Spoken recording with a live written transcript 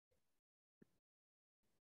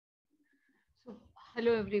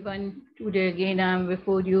Hello everyone. Today again I am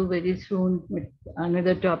before you very soon with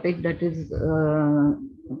another topic that is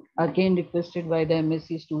again requested by the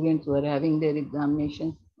MSc students who are having their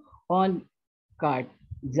examinations on card.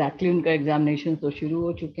 Exactly उनका examination तो शुरू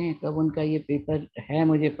हो चुके हैं, कब उनका ये paper है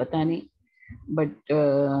मुझे पता नहीं, but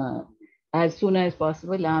as soon as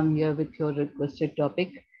possible I am here with your requested topic,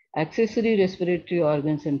 accessory respiratory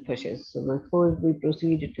organs and fishes. So before we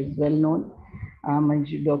proceed, it is well known I'm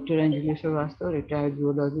Dr. Anjali Srivastava, retired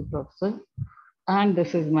zoology professor, and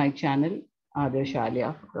this is my channel, Adarsh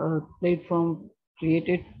Alia, a platform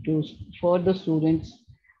created for the students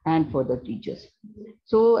and for the teachers.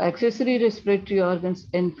 So, accessory respiratory organs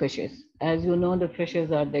in fishes. As you know, the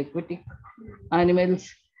fishes are the aquatic animals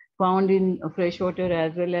found in freshwater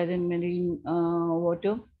as well as in marine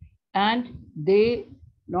water, and they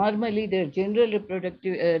normally their general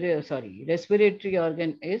respiratory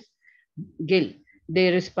organ is gill.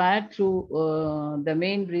 They respire through the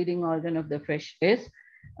main breathing organ of the fish is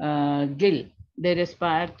gill. They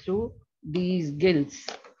respire through these gills.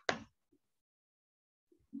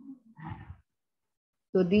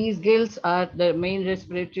 So these gills are the main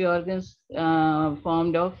respiratory organs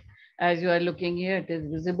formed of, as you are looking here, it is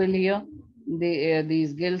visible here.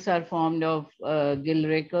 These gills are formed of gill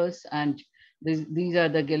rakers, and these are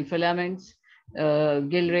the gill filaments.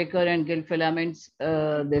 Gill raker and gill filaments,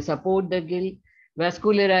 they support the gill,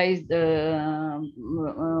 vascularizing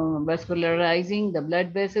the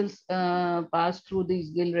blood vessels pass through these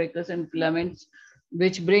gill rakers and filaments,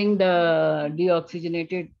 which bring the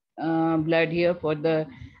deoxygenated blood here for the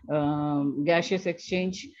gaseous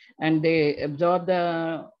exchange, and they absorb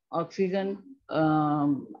the oxygen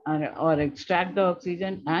or extract the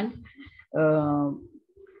oxygen and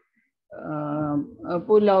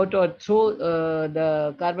pull out or throw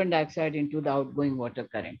the carbon dioxide into the outgoing water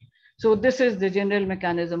current. So this is the general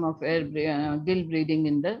mechanism of gill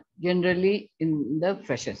breathing generally in the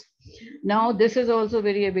fishes. Now this is also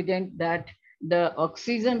very evident that the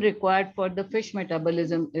oxygen required for the fish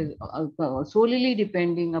metabolism is solely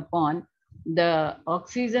depending upon the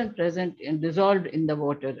oxygen present and dissolved in the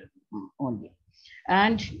water only.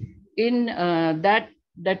 And in that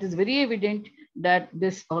is very evident that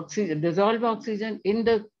this dissolved oxygen in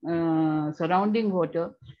the surrounding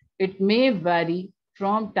water, it may vary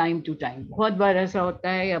from time to time. बहुत बार ऐसा होता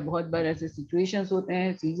है या बहुत बार ऐसे situations होते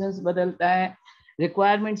हैं, seasons बदलता है,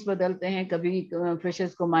 requirements बदलते हैं, कभी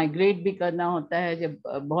fishes को migrate भी करना होता है, जब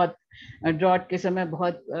बहुत drought के समय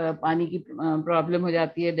बहुत पानी की problem हो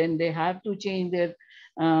जाती है, then they have to change their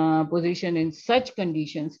position. In such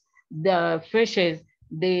conditions, the fishes,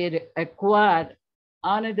 they acquire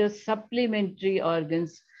another supplementary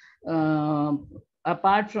organs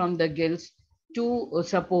apart from the gills to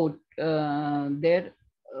support their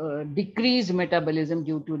decreased metabolism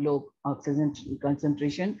due to low oxygen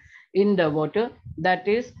concentration in the water, that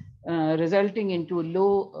is resulting into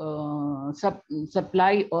low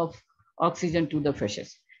supply of oxygen to the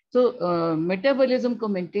fishes. So metabolism को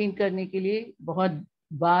maintain करने के लिए बहुत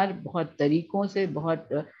बार, बहुत तरीकों से, बहुत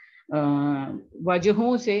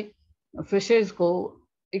वजहों से फिशेस को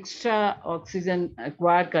एक्स्ट्रा ऑक्सीजन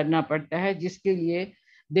एक्वायर करना पड़ता है, जिसके लिए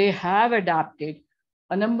they have adapted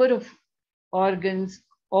a number of organs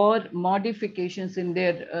or modifications in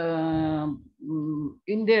their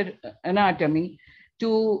anatomy to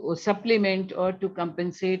supplement or to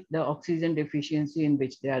compensate the oxygen deficiency in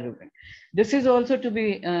which they are living. This is also to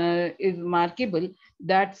be is remarkable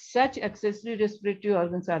that such accessory respiratory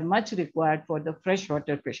organs are much required for the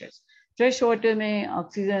freshwater fishes. Freshwater में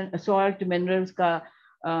oxygen, salt, minerals का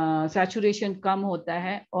saturation कम होता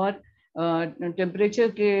है, और temperature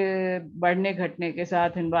के बढ़ने घटने के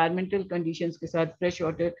साथ, एनवायरमेंटल कंडीशंस के साथ फ्रेश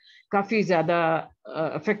वाटर काफ़ी ज़्यादा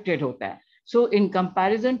अफेक्टेड होता है. सो in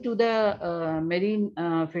comparison to the marine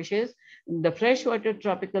fishes, the fresh water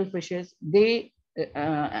tropical fishes, they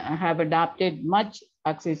have adapted much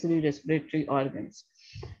accessory respiratory organs.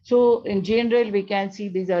 So in general, we can see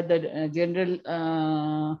these are the general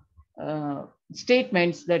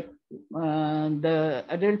statements that the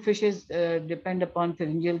adult fishes depend upon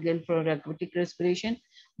pharyngeal gill for aquatic respiration,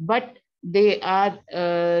 but they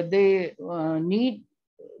need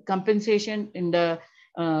compensation in the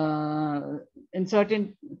in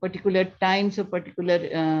certain particular times or particular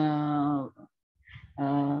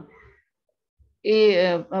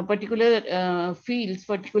fields,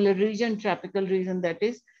 particular region, tropical region, that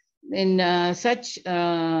is. In such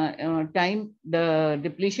time, the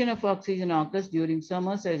depletion of oxygen occurs during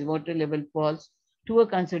summers as water level falls to a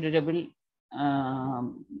considerable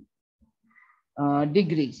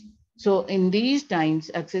degrees. So in these times,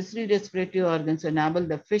 accessory respiratory organs enable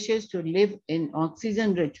the fishes to live in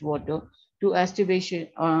oxygen-rich water to estivation,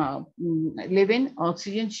 live in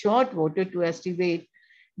oxygen short water to estivate.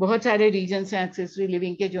 बहुत सारे regions हैं accessory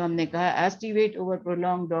living के जो हमने कहा, एस्टिवेट over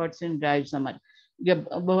prolong dots in dry summer, जब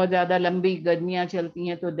बहुत ज्यादा लंबी गर्मियां चलती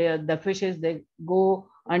हैं तो the fishes they go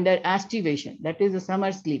under aestivation, that is a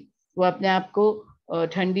summer sleep. वो अपने आप को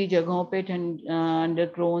ठंडी जगहों पे, अंडर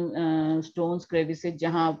क्रोन स्टोन्स क्रेविसेस,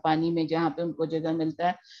 जहाँ पानी में जहाँ पे उनको जगह मिलता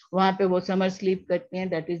है वहां पे वो समर स्लीप करते हैं।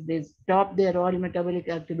 That is they stop there all metabolic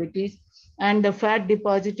activities and the fat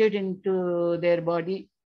deposited into their body,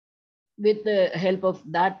 with the help of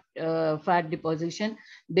that fat deposition,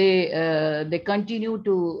 they continue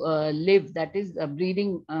to live. That is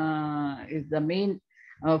breathing is the main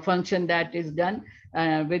function that is done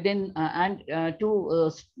within and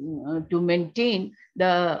to maintain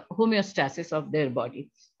the homeostasis of their body,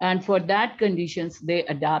 and for that conditions they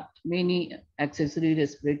adapt many accessory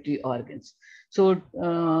respiratory organs. So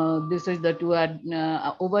this is the to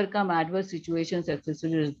overcome adverse situations,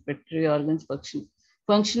 accessory respiratory organs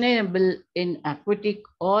functionable in aquatic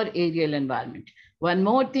or aerial environment. One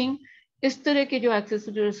more thing, इस तरह के जो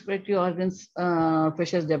accessory respiratory organs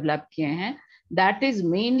fishes develop किए हैं, that is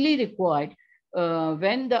mainly required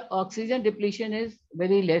when the oxygen depletion is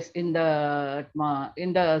very less in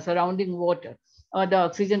the surrounding water, or the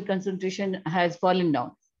oxygen concentration has fallen down.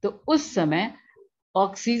 तो उस समय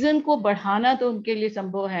oxygen को बढ़ाना तो उनके लिए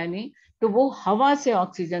संभव है नहीं, तो वो हवा से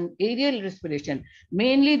oxygen, aerial respiration,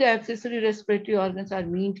 mainly the accessory respiratory organs are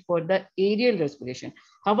meant for the aerial respiration,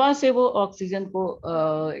 हवा से वो ऑक्सीजन को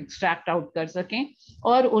एक्सट्रैक्ट आउट कर सकें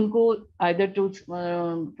और उनको either to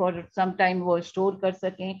for some time वो स्टोर कर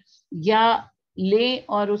सकें या लें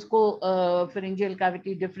और उसको फेरिंजियल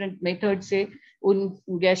कैविटी डिफरेंट मेथड से उन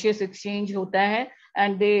गैसियस एक्सचेंज होता है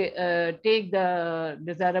and they take the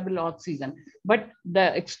desirable oxygen, but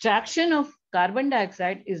the extraction of carbon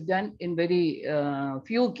dioxide is done in very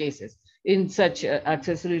few cases in such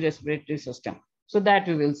accessory respiratory system. So that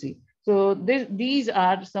we will see. So these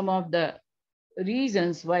are some of the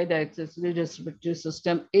reasons why the accessory respiratory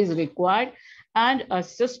system is required, and a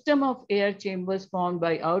system of air chambers formed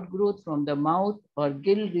by outgrowth from the mouth or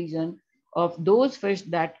gill region of those fish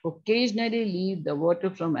that occasionally leave the water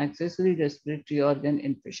from accessory respiratory organ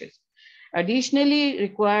in fishes. Additionally,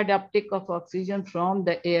 required uptake of oxygen from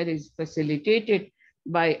the air is facilitated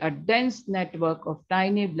by a dense network of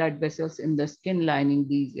tiny blood vessels in the skin lining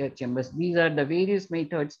these air chambers. These are the various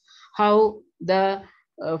methods how the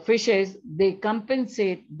fishes, they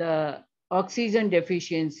compensate the oxygen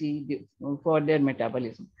deficiency for their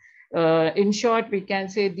metabolism. In short, we can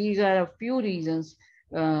say these are a few reasons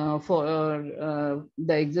for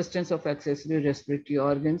the existence of accessory respiratory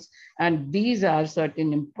organs, and these are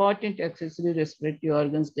certain important accessory respiratory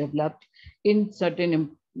organs developed in certain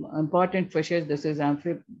important fishes. This is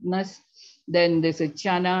Amphibians, then this is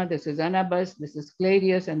Chana, this is Anabas, this is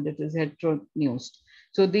Clarius, and this is Heteroneust.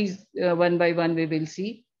 So these one by one we will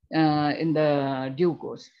see in the due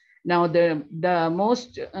course. Now the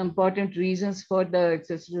most important reasons for the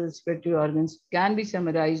accessory respiratory organs can be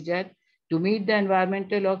summarized at: to meet the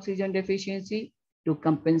environmental oxygen deficiency, to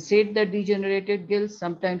compensate the degenerated gills.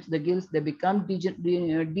 Sometimes the gills they become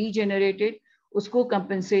degenerated. उसको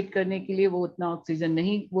compensate करने के लिए वो उतना oxygen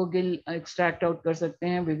नहीं वो Gill extract out कर सकते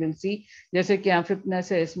हैं. We will see. जैसे कि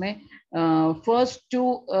Amphibians है, इसमें first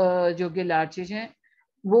two जो गिल arches हैं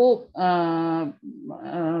वो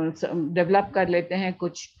develop कर लेते हैं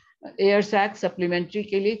कुछ एयर सैक सप्लीमेंट्री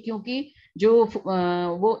के लिए, क्योंकि जो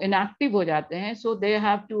वो इनएक्टिव हो जाते हैं, सो they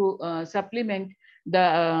have to supplement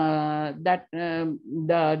the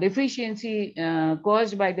deficiency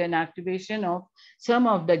caused by the inactivation of some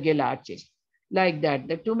of the gill arches, like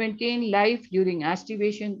that. To maintain life during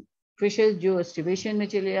estivation, fishes जो estivation में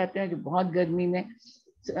चले जाते हैं, जो बहुत गर्मी में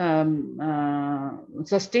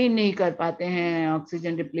सस्टेन नहीं कर पाते हैं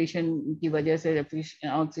ऑक्सीजन डिप्लीशन की वजह से,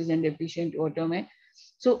 ऑक्सीजन डेफिशिएंट वाटर में,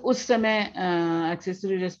 सो उस समय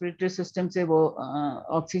एक्सेसरी रेस्पिरेटरी सिस्टम से वो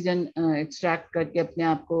ऑक्सीजन एक्सट्रैक्ट करके अपने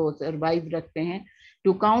आप को सर्वाइव रखते हैं.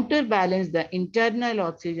 To counter balance the internal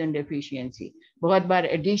oxygen deficiency, बहुत बार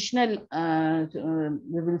additional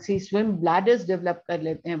we will see swim bladders develop कर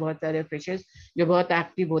लेते हैं बहुत सारे फिशेस जो बहुत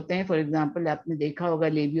एक्टिव होते हैं. फॉर एग्जांपल आपने देखा होगा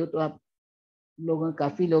लेबियो, तो आप लोगों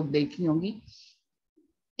काफी लोग देखी होंगी.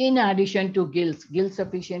 In addition to gills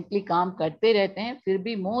sufficiently काम करते रहते हैं, फिर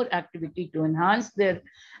भी more activity to enhance their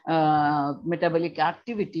metabolic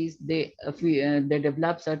activities, they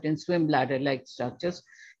develop certain swim bladder like structures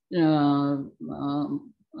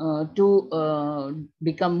to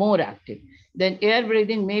become more active. Then air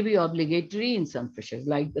breathing may be obligatory in some fishes,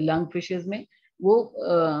 like the lungfishes में वो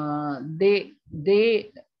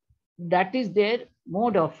that is their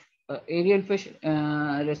mode of aerial fish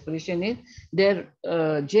respiration is their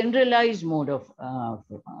generalized mode of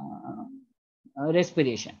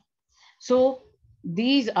respiration. So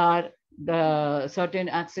these are the certain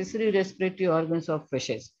accessory respiratory organs of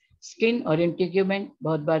fishes. Skin और integument,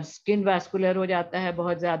 बहुत बार skin vascular हो जाता है,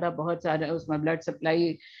 बहुत ज्यादा, बहुत सारे उसमें ब्लड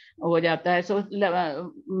सप्लाई हो जाता है. So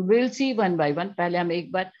will see one by one. पहले हम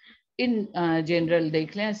एक बार इन जनरल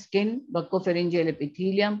देख लें. Skin, बक्कोफेरिंजियल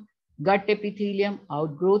epithelium, gut epithelium,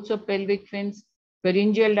 outgrowths of pelvic fins,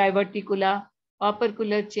 pharyngeal diverticula,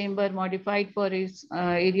 opercular chamber modified for its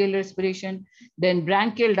aerial respiration, then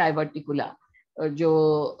branchial diverticula. जो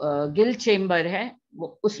गिल चेम्बर है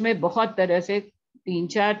उसमें बहुत तरह से,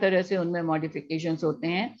 3-4 तरह से उनमें मॉडिफिकेशंस होते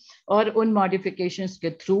हैं, और उन मॉडिफिकेशंस के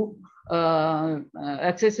through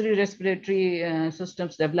accessory respiratory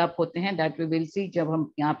systems develop होते हैं. दैट वी विल सी जब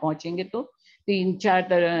हम यहाँ पहुंचेंगे. तो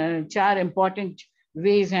 3-4 इंपॉर्टेंट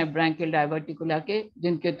वेज हैं ब्रैंकियल डाइवर्टिकुला के,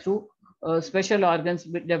 जिनके थ्रू स्पेशल ऑर्गन्स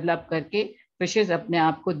डेवलप करके फिशेस अपने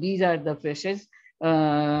आप को, these are the fishes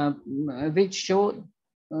which show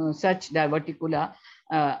such diverticula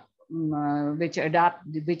which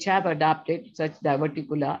have adapted such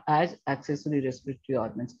diverticula as accessory respiratory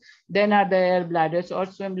organs. Then are the air bladders or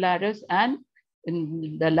swim bladders, and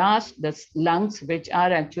in the last, the lungs, which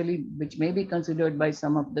may be considered by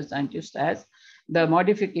some of the scientists as the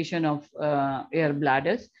modification of air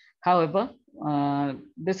bladders. However,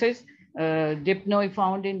 this is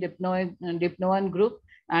found in dipnoan group,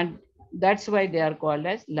 and that's why they are called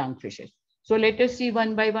as lung fishes. So let us see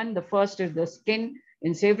one by one. The first is the skin.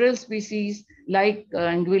 In several species like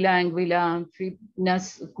Anguilla,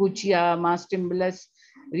 Amphibius, Cuchia, Mastimbalus,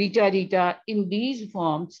 Rita, in these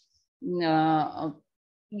forms,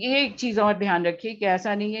 ये एक चीज और ध्यान रखिए कि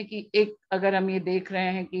ऐसा नहीं है कि एक, अगर हम ये देख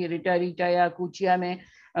रहे हैं कि रिटा या कुचिया में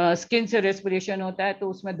स्किन से रेस्पिरेशन होता है, तो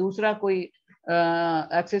उसमें दूसरा कोई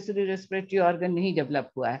एक्सेसरी रेस्पिरेटरी ऑर्गन नहीं डेवलप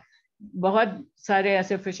हुआ है. बहुत सारे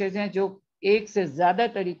ऐसे फिशेज हैं जो एक से ज्यादा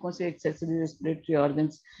तरीकों से एक्सेसरी रेस्पिरेटरी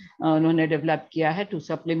ऑर्गन्स उन्होंने डेवलप किया है to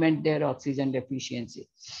supplement there oxygen deficiency.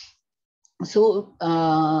 So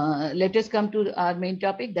let us come to our main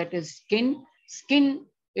topic, that is skin. Skin,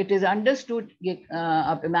 it is understood,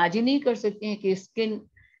 आप इमेजिन ही कर सकते हैं कि स्किन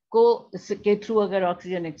को के थ्रू अगर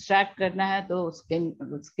ऑक्सीजन एक्सट्रैक्ट करना है तो स्किन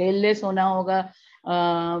स्केललेस होना होगा.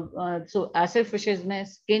 सो ऐसे फिशेज में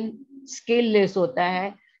स्किन स्केललेस होता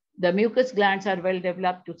है. The mucus glands are well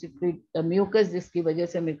developed to secrete the mucus, जिसकी वजह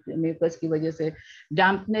से mucus की वजह से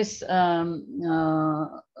dampness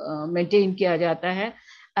maintain किया जाता है.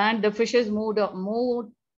 And the fishes move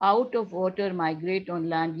out of water, migrate on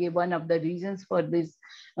land. ये one of the reasons for this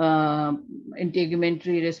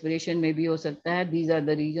integumentary respiration में भी हो सकता है. These are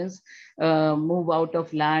the reasons. Move out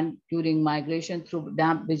of land during migration through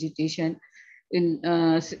damp vegetation. In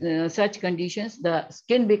such conditions, the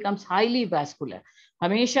skin becomes highly vascular.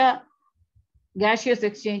 हमेशा gaseous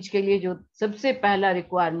exchange के लिए जो सबसे पहला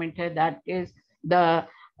रिक्वायरमेंट है, that is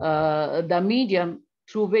the medium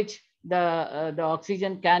through which the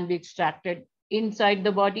oxygen can be extracted inside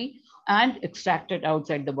the body and extracted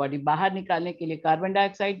outside the body. बाहर निकालने के लिए कार्बन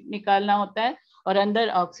डाइऑक्साइड निकालना होता है और अंदर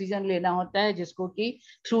ऑक्सीजन लेना होता है, जिसको कि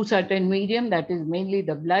through certain medium, that is mainly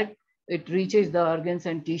the blood, it reaches the organs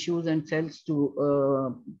and tissues and cells to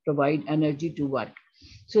provide energy to work.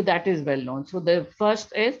 So that is well known. So the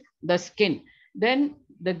first is the skin. Then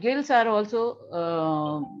the gills are also,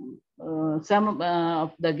 some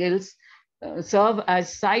of the gills serve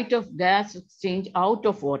as site of gas exchange out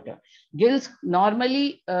of water. Gills normally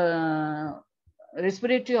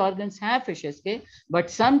respiratory organs have fishes के, but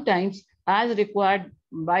sometimes as required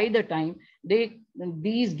by the time,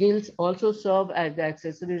 these gills also serve as the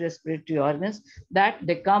accessory respiratory organs, that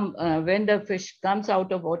they come when the fish comes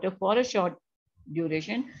out of water for a short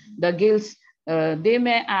duration. The gills they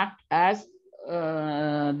may act as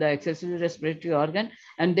the accessory respiratory organ,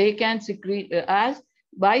 and they can secrete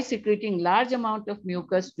by secreting large amount of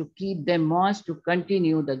mucus to keep them moist, to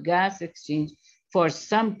continue the gas exchange for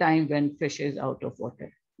some time when fish is out of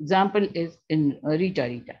water. Example is in Rita.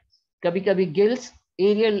 कभी-कभी gills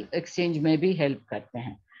aerial exchange में भी help करते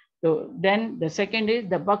हैं. So then the second is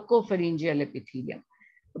the buccopharyngeal epithelium.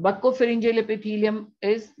 Buccopharyngeal epithelium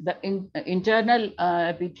is the internal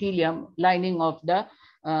epithelium lining of the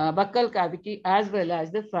buccal cavity as well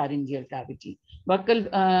as the pharyngeal cavity. Buccal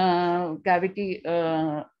cavity,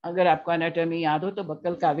 अगर आपको anatomy याद हो तो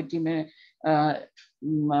buccal cavity में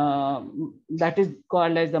that is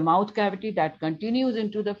called as the mouth cavity that continues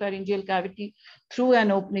into the pharyngeal cavity through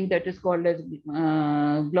an opening that is called as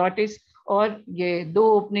glottis. और ये दो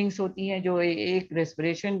openings होती हैं जो एक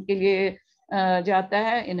respiration के लिए जाता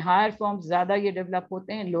है. In higher forms ज़्यादा ये develop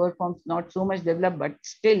होते हैं, lower forms not so much develop, but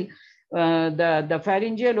still the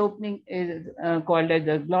pharyngeal opening is called as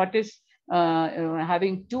the glottis,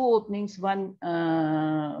 having two openings. One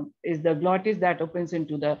is the glottis that opens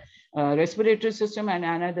into the respiratory system, and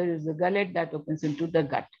another is the gullet that opens into the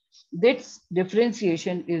gut. This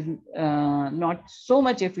differentiation is not so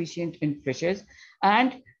much efficient in fishes,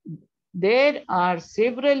 and there are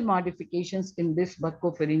several modifications in this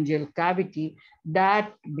buccopharyngeal cavity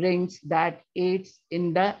that aids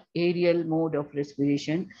in the aerial mode of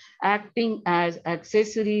respiration, acting as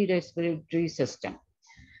accessory respiratory system.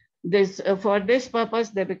 For this purpose,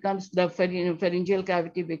 the pharyngeal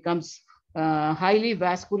cavity becomes highly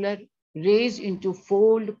vascular, raised into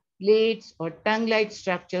fold, plates, or tongue-like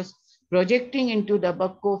structures projecting into the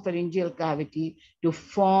buccopharyngeal cavity to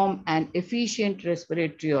form an efficient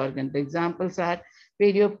respiratory organ. The examples are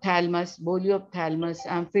periophthalmus, boleophthalmus,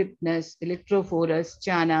 amphipnus, electrophorus,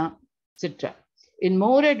 chana, etc. In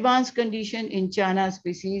more advanced condition, in chana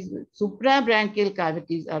species, suprabranchial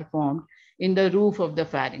cavities are formed in the roof of the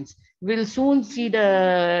pharynx. We'll soon see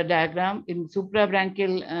the diagram. In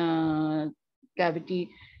suprabranchial cavity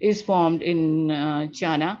is formed in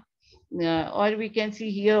chana. Or we can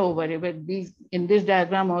see here over but these in this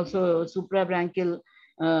diagram also suprabranchial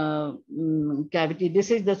cavity.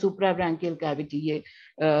 This is the suprabranchial cavity. ये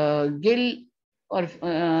gill और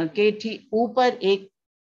केठी ऊपर एक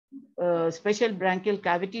special branchial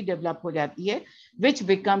cavity develop हो जाती है, which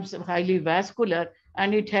becomes highly vascular,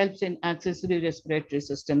 and it helps in accessory respiratory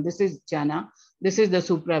system. This is chana. This is the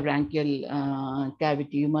suprabranchial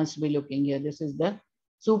cavity. You must be looking here. This is the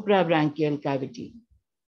suprabranchial cavity.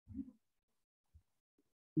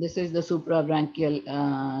 This is the suprabranchial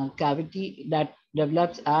cavity that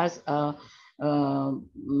develops as a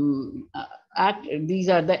these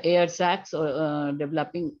are the air sacs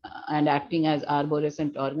developing and acting as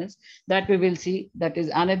arborescent organs that we will see. That is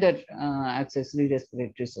another accessory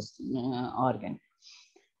respiratory system organ.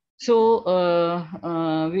 So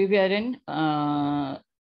we were in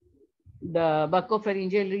the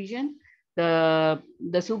buccopharyngeal region. The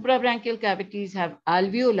suprabranchial cavities have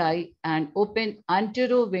alveoli and open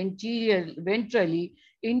anteroventrally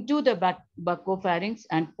into the buccopharynx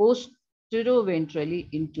and posteroventrally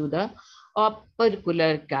into the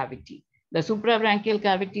opercular cavity. The suprabranchial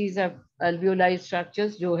cavities have alveoli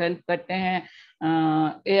structures जो help करते हैं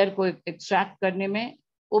air को extract करने में.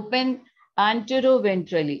 Open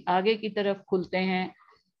anteroventrally आगे की तरफ खुलते हैं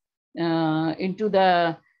into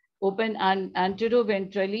the open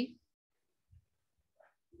anteroventrally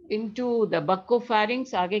into the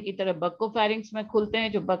buccopharynx. आगे की तरफ buccopharynx में खुलते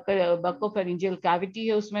हैं, जो buccopharyngeal cavity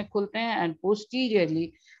है उसमें खुलते हैं, and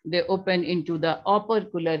posteriorly they open into the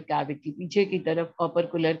opercular cavity. पीछे की तरफ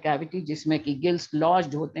opercular cavity जिसमें कि gills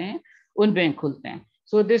lodged होते हैं उनमें खुलते हैं.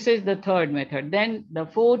 So this is the third method. Then the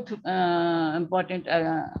fourth important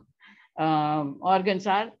organs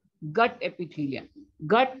are gut epithelium.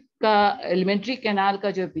 Gut का elementary canal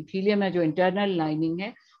का जो epithelium है, जो internal lining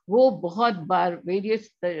है, वो बहुत बार वेरियस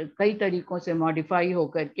कई तरीकों से मॉडिफाई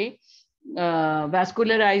होकर के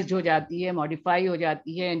वैस्कुलराइज्ड हो जाती है, मॉडिफाई हो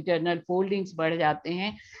जाती है, इंटरनल फोल्डिंग्स बढ़ जाते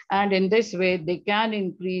हैं, and in this way they can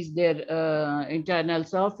increase their internal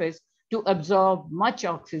surface to absorb much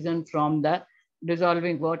oxygen from the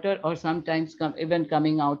dissolving water, or sometimes even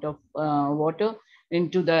coming out of water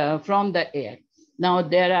into from the air. Now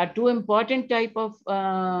there are two important type of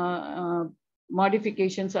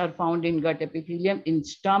modifications are found in gut epithelium, in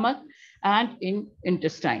stomach and in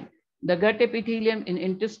intestine. The gut epithelium in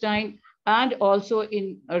intestine and also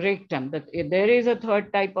in rectum. There is a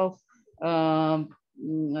third type of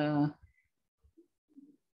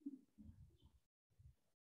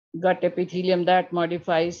gut epithelium that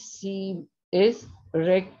modifies. C is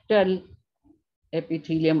rectal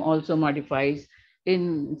epithelium, also modifies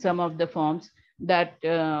in some of the forms, that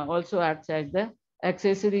also acts as the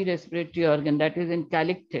accessory respiratory organ, that is in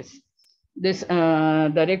calyctis. This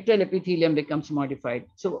the rectal epithelium becomes modified.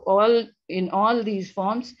 So in all these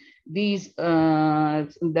forms, these the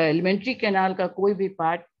elementary canal का कोई भी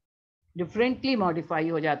part differently modify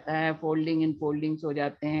हो जाता है, folding in foldings हो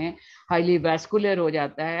जाते हैं, highly vascular हो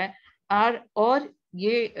जाता है, और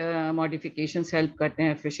ये modifications help करते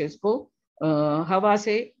हैं fishes को हवा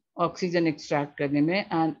से ऑक्सीजन एक्सट्रैक्ट करने में,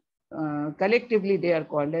 and collectively they are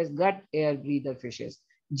called as gut air breather fishes,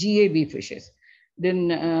 GAB fishes. Then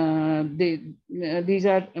these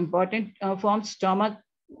are important forms. Stomach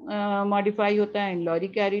modify hota hai in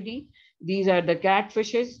Loricaridae. These are the cat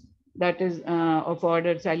fishes, that is of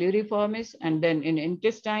order Saluriformis, and then in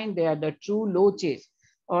intestine they are the true loaches,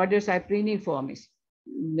 order Cypriniformis.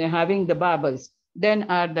 They're having the barbels. Then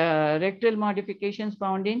are the rectal modifications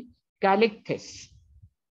found in calycthis.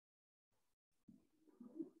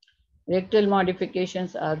 Rectal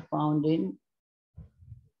modifications are found in,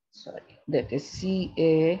 sorry, that is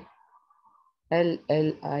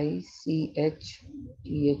Callichthys,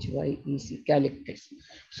 calycthis.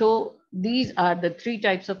 So these are the three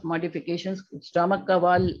types of modifications. Stomach का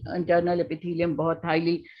wall, internal epithelium बहुत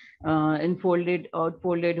highly infolded,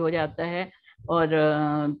 outfolded हो जाता है,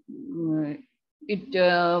 और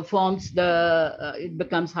it forms the, it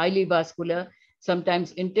becomes highly vascular.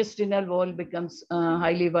 Sometimes intestinal wall becomes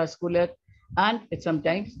highly vascular, and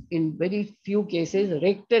sometimes in very few cases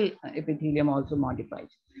rectal epithelium also modifies.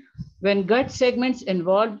 When gut segments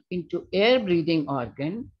involved into air breathing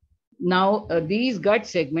organ, now these gut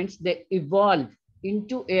segments, they evolve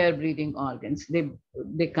into air breathing organs.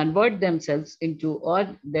 They convert themselves into, or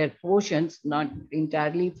their portions, not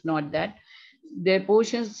entirely, if not that, their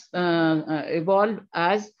portions evolve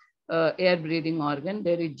as air breathing organ.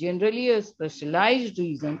 There is generally a specialized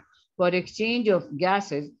reason for exchange of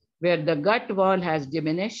gases where the gut wall has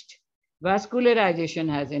diminished, vascularization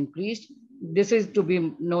has increased. This is to be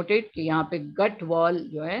noted कि यहाँ पे gut wall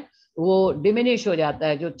जो है वो diminish हो जाता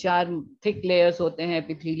है. जो 4 thick layers होते हैं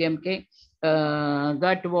epithelium के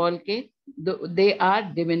gut wall के, they are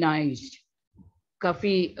diminished,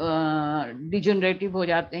 काफी degenerative हो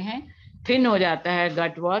जाते हैं, thin हो जाता है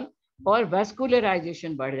gut wall, और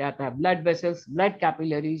vascularization बढ़ जाता है. Blood vessels, blood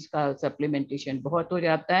capillaries का supplementation बहुत हो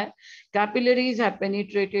जाता है. Capillaries have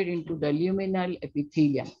penetrated into the luminal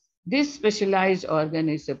epithelium. This specialized organ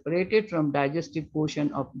is separated from digestive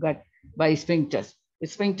portion of gut by sphincters.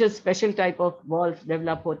 Sphincters special type of walls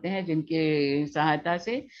develop होते हैं जिनके सहायता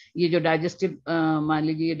से ये जो digestive, मान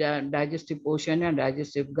लीजिए digestive portion है,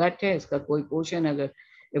 digestive gut है, इसका कोई portion अगर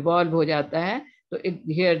evolve हो जाता है तो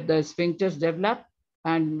here the sphincters develop,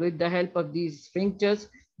 and with the help of these sphincters,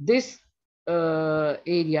 this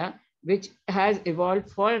area which has evolved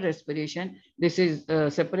for respiration, this is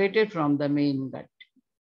separated from the main gut.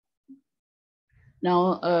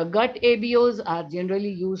 Now, gut ABOs are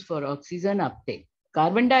generally used for oxygen uptake.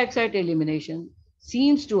 Carbon dioxide elimination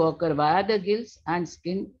seems to occur via the gills and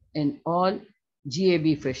skin in all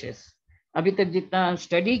GAB fishes. अभी तक जितना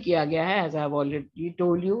study किया गया है, as I have already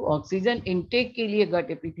told you, oxygen intake के लिए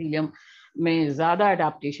गट epithelium में ज्यादा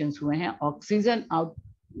अडेप्टेशंस हुए हैं. Oxygen out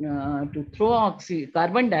to throw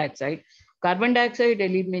carbon dioxide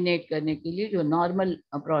eliminate करने के लिए जो नॉर्मल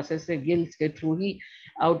प्रोसेस है, गिल्स के थ्रू ही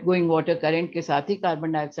आउटगोइंग वाटर करंट के साथ ही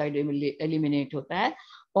कार्बन डाइऑक्साइड एलिमिनेट होता है,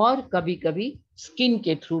 और कभी कभी स्किन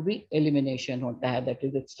के थ्रू भी एलिमिनेशन होता है, that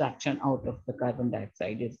is extraction out of the carbon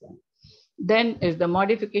dioxide is done. Then is the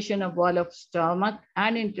modification of wall of stomach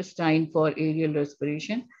and intestine for aerial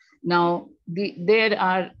respiration. Now there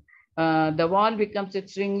are the wall becomes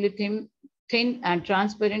extremely thin and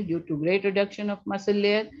transparent due to great reduction of muscle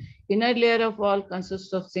layer. Inner layer of wall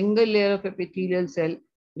consists of single layer of epithelial cell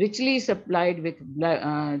richly supplied with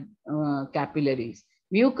capillaries.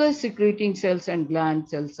 Mucus secreting cells and gland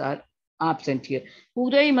cells are absent here.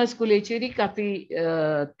 पूरा ही musculature ही काफी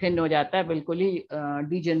thin हो जाता है, बिल्कुल ही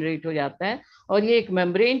degenerate हो जाता है, और ये एक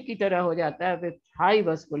मेम्ब्रेन की तरह हो जाता है विथ हाई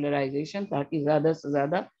वस्कुलराइजेशन, ताकि ज्यादा से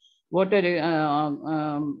ज्यादा वाटर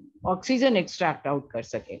ऑक्सीजन एक्सट्रैक्ट आउट कर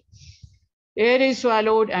सके. Air is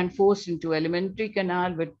swallowed and forced into alimentary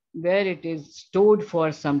canal where it is stored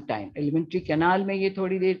for some time. Alimentary canal में ये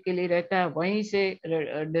थोड़ी देर के लिए रहता है, वहीं से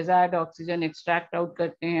desired oxygen extract out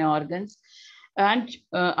करते हैं organs. And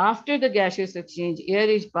after the gaseous exchange, air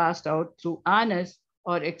is passed out through anus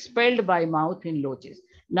or expelled by mouth in loaches.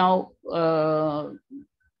 Now,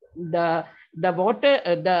 the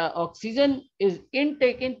oxygen is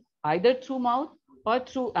intaken either through mouth or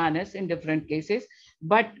through anus in different cases,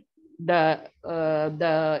 but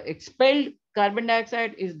the expelled carbon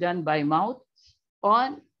dioxide is done by mouth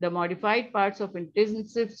on the modified parts of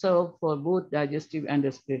intestine serve for both digestive and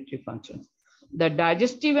respiratory functions. The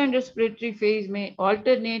digestive and respiratory phase may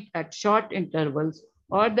alternate at short intervals,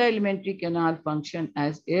 or the alimentary canal function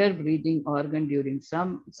as air breathing organ during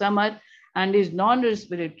summer and is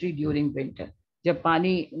non-respiratory during winter. जब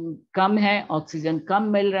पानी कम है, oxygen कम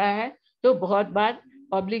मिल रहा है, तो बहुत बार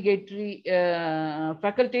obligatory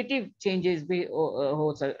facultative changes भी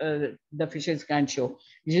हो the fishes can show.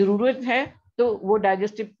 जरूरत है तो वो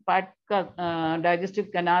डाइजेस्टिव पार्ट का, डाइजेस्टिव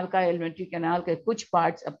कैनाल का, एलिमेंट्री कैनाल के कुछ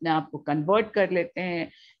पार्ट्स अपने आप को कन्वर्ट कर लेते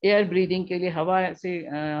हैं एयर ब्रीदिंग के लिए, हवा से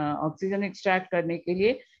ऑक्सीजन एक्सट्रैक्ट करने के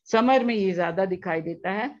लिए. समर में ये ज्यादा दिखाई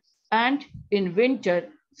देता है, and in winter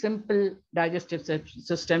simple digestive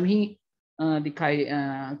system ही दिखाई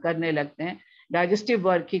करने लगते हैं, डाइजेस्टिव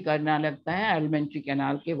वर्क ही करना लगता है एलिमेंट्री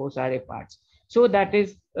कैनाल के वो सारे parts. So that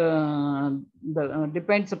is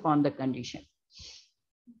depends upon the condition.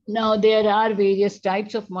 Now, there are various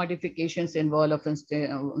types of modifications in wall of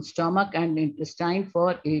stomach and intestine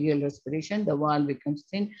for aerial respiration. The wall becomes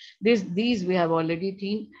thin. These we have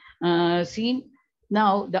already seen.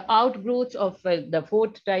 Now, the outgrowths of the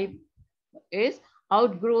fourth type is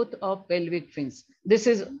outgrowth of pelvic fins. This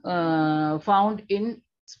is found in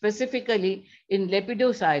specifically in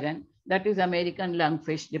lepidosiren, that is American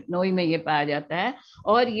lungfish. Dipnoi में ये पाया जाता है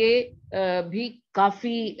और ये भी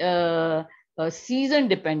काफी season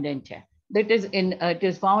dependent है. That is in it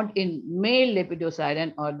is found in male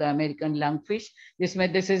lepidosiren or the American lungfish.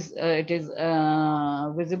 This is it is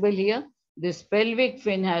visible here. This pelvic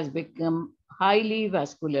fin has become highly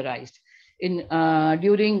vascularized in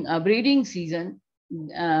during breeding season.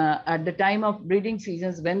 At the time of breeding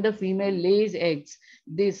seasons, when the female lays eggs,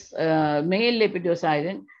 this male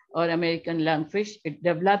lepidosiren or American lungfish, it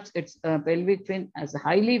develops its pelvic fin as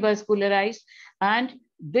highly vascularized, and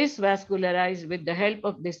this vascularized with the help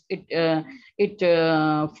of this, it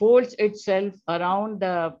folds itself around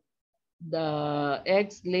the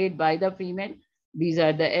eggs laid by the female. These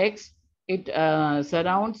are the eggs. It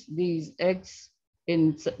surrounds these eggs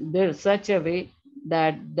in such a way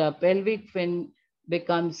that the pelvic fin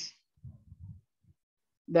becomes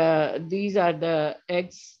these are the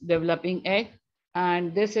eggs, developing egg,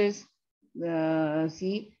 and this is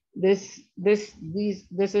see this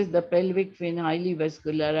is the pelvic fin, highly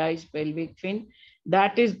vascularized pelvic fin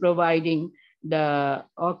that is providing the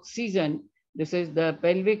oxygen. This is the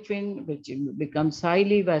pelvic fin which becomes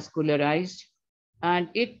highly vascularized, and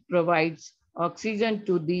it provides oxygen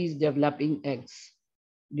to these developing eggs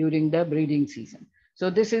during the breeding season. So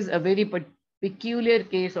this is a very peculiar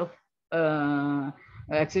case of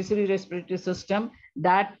accessory respiratory system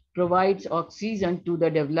that provides oxygen to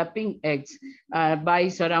the developing eggs by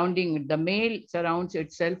surrounding, the male surrounds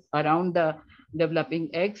itself around the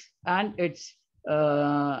developing eggs, and its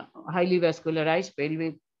highly vascularized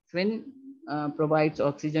pelvic fin provides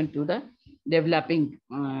oxygen to the developing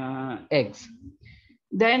eggs.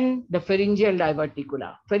 Then the pharyngeal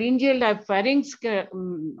diverticula. Pharynx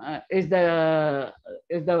is the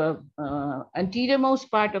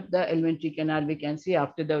anteriormost part of the alimentary canal. We can see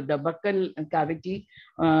after the buccal cavity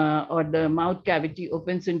or the mouth cavity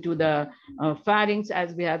opens into the pharynx,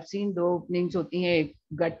 as we have seen. दो openings होती हैं, एक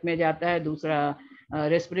gut में जाता है, दूसरा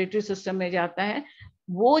respiratory system में जाता है.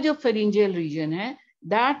 वो जो pharyngeal region है,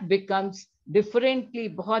 that becomes डिफरेंटली,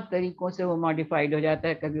 बहुत तरीकों से वो मॉडिफाइड हो जाता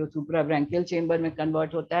है. कभी वो सुप्रा ब्रैंकियल चेंबर में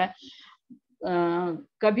कन्वर्ट होता है,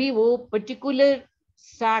 कभी वो पर्टिकुलर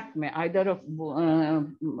सैक में either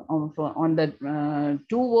on the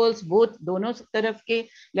two walls, both दोनों तरफ के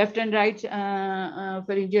left and right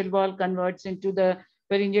pharyngeal wall converts into the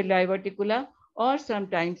pharyngeal diverticula, or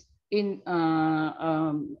sometimes in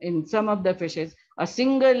some of the fishes a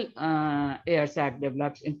single air sac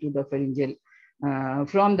develops into the pharyngeal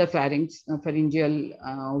from the pharyngeal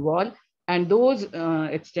wall, and those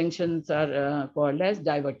extensions are called as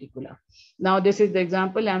diverticula. Now this is the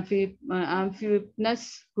example,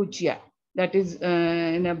 Amphipnus cuchia, that is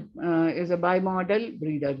is a bimodal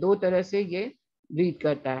breeder. दो तरह से ये breed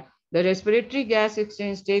करता है. The respiratory gas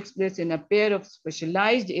exchange takes place in a pair of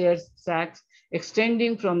specialized air sacs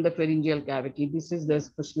extending from the pharyngeal cavity. This is the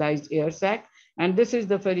specialized air sac, and this is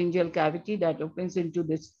the pharyngeal cavity that opens into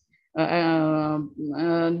this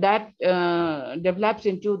that develops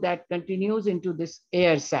into, that continues into this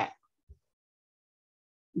air sac.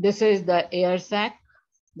 This is the air sac.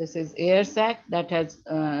 This is air sac that has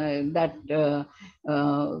the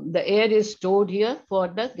air is stored here for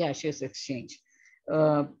the gaseous exchange.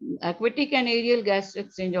 Aquatic and aerial gas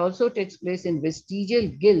exchange also takes place in vestigial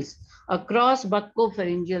gills across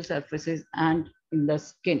buccopharyngeal surfaces and in the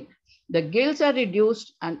skin. The gills are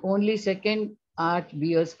reduced and only second arch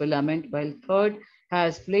bears filament, while third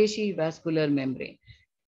has fleshy vascular membrane.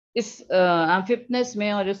 इस Amphipnus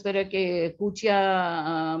में और इस तरह के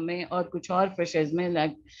कुचिया में और कुछ और fishes में,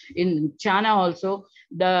 like in Chana also,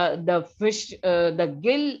 the fish, the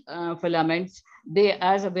gill filaments, they,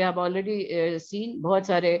 as we have already seen, बहुत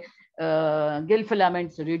सारे gill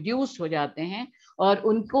filaments reduced हो जाते हैं, और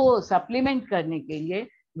उनको supplement करने के लिए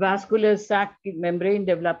vascular sac membrane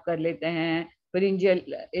develop कर लेते हैं, pharyngeal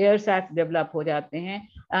air sacs develop हो जाते हैं,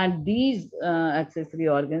 and these accessory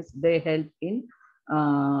organs, they help in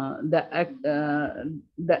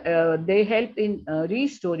they help in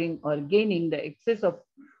restoring or gaining the excess of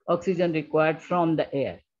oxygen required from the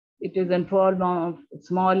air. It is in form of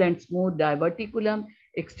small and smooth diverticulum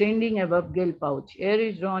extending above gill pouch. Air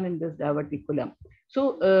is drawn in this diverticulum.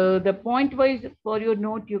 So the point wise for your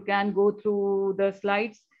note, you can go through the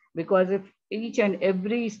slides, because if each and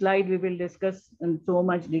every slide we will discuss in so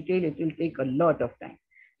much detail. It will take a lot of time.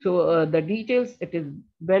 So the details, it is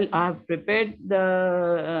well, I have prepared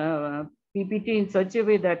the PPT in such a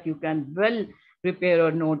way that you can well prepare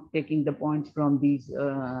or note taking the points from these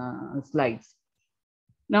slides.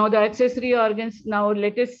 Now the accessory organs. Now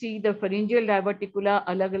let us see the pharyngeal diverticula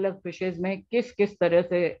अलग-अलग fishes में किस तरह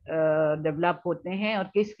से develop होते हैं और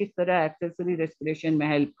किस तरह accessory respiration में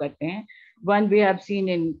help करते हैं. One we have seen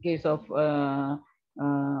in case of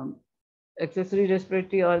accessory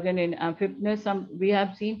respiratory organ in amphibians. We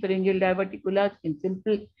have seen pharyngeal diverticula in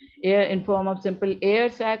simple air, in form of simple air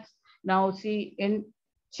sacs. Now see in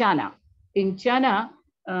Chana. In Chana,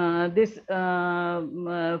 this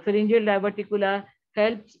pharyngeal diverticula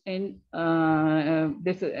helps in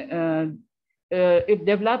this. It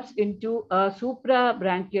develops into a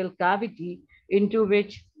suprabranchial cavity into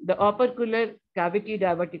which the opercular cavity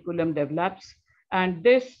diverticulum develops, and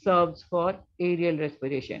this serves for aerial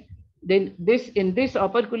respiration. Then in this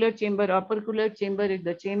opercular chamber is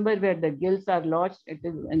the chamber where the gills are lodged. It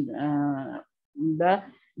is in the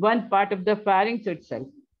one part of the pharynx itself.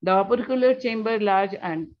 The opercular chamber large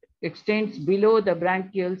and extends below the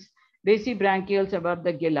branchials, basibranchials above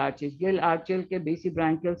the gill arches. Gill archel के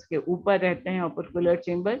basibranchials के ऊपर रहते हैं opercular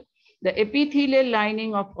chamber. The epithelial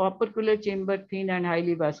lining of opercular chamber thin and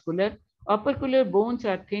highly vascular. Opercular bones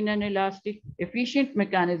are thin and elastic. Efficient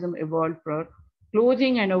mechanism evolved for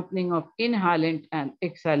closing and opening of inhalant and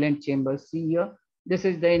exhalant chambers. See here, this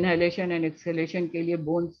is the inhalation and exhalation के लिए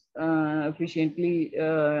bones efficiently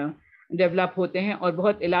develop होते हैं और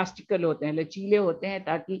बहुत इलास्टिकल होते हैं, लचीले होते हैं,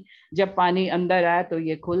 ताकि जब पानी अंदर आए तो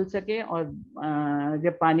ये खुल सके और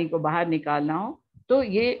जब पानी को बाहर निकालना हो तो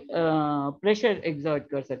ये प्रेशर एक्सर्ट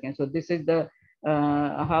कर सकें. So this is the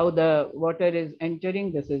how the water is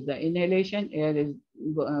entering. This is the inhalation. Air is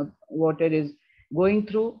water is going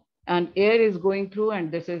through and air is going through,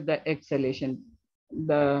 and this is the exhalation.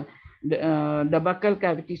 The buccal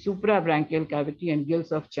cavity, suprabranchial cavity, and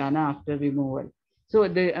gills of Chana after removal. So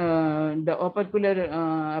the opercular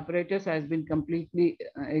apparatus has been completely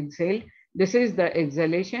exhaled. This is the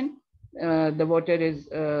exhalation. The water is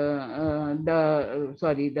the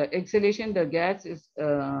exhalation. The gas is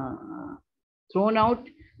thrown out.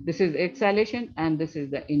 This is exhalation, and this is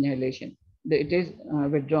the inhalation. It is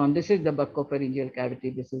withdrawn. This is the buccopharyngeal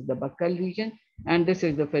cavity. This is the buccal region, and this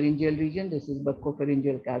is the pharyngeal region. This is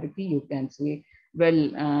buccopharyngeal cavity. You can see well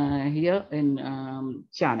here in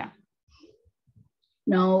Chana.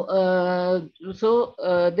 Now,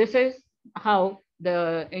 this is how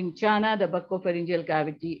in Chana the buccopharyngeal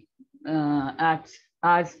cavity acts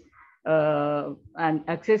as an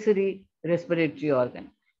accessory respiratory organ.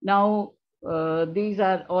 Now, these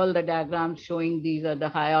are all the diagrams showing these are the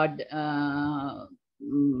hyoid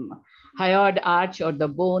arch, or the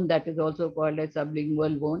bone that is also called as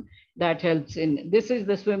sublingual bone, that helps in. This is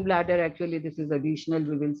the swim bladder. Actually, this is additional.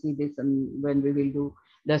 We will see this when we will do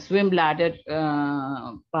the swim bladder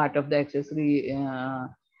part of the accessory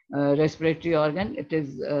respiratory organ. It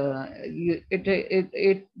is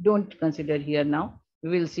it don't consider here now. We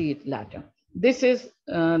will see it later. This is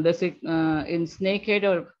in snakehead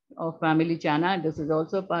or family Chana. This is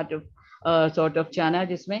also part of sort of Chana,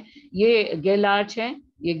 जिसमें ये gill arch है,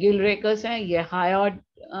 ये gill racus है, ये hyoid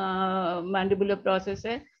mandibular process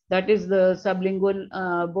है. That is the sublingual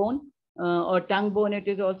bone. Or tongue bone, it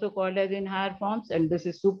is also called as in higher forms, and this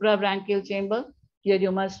is suprabranchial chamber. Here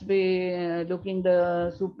you must be looking,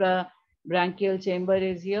 the suprabranchial chamber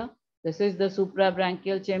is here. This is the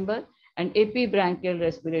suprabranchial chamber, and epibranchial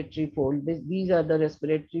respiratory fold. These are the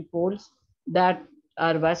respiratory folds that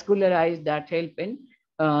are vascularized, that help in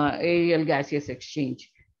aerial gaseous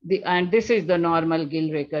exchange. And this is the normal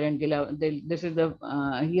gill raker and gill. This is the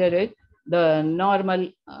here is the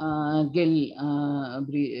normal gill,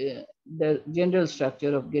 the general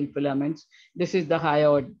structure of gill filaments. This is the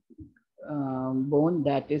hyoid bone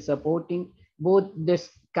that is supporting both this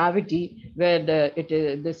cavity where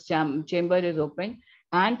this chamber is open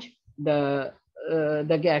and the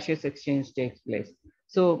gaseous exchange takes place.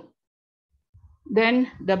 So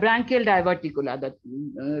then the branchial diverticula,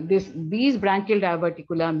 these branchial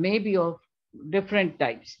diverticula may be of different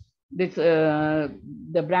types. This the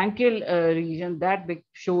branchial region that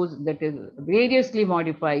shows that is variously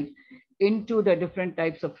modified into the different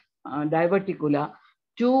types of diverticula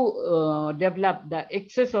to develop the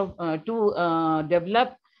excess of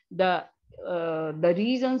develop the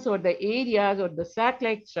regions or the areas or the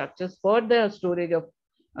sac-like structures for the storage of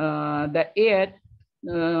the air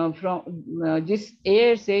from जिस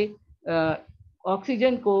air से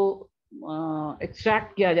oxygen को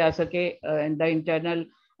extract किया जा सके in the internal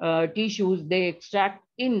tissues. They extract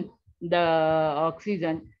in the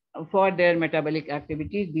oxygen for their metabolic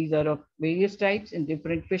activities. These are of various types in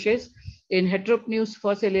different fishes. In Heteropneus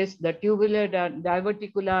fossilis, the tubular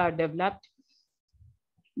diverticula are developed.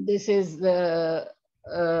 This is the,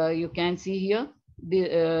 you can see here,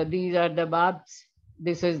 these are the barbs.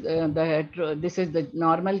 This is this is the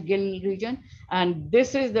normal gill region, and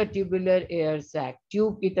this is the tubular air sac.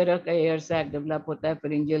 Tube की तरह का air sac develop होता है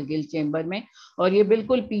pharyngeal Gill chamber में, और ये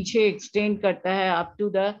बिल्कुल पीछे एक्सटेंड करता है up to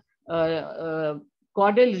the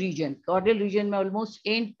caudal reason. Caudal reason में ऑलमोस्ट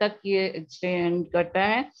एंड तक ये एक्सटेंड करता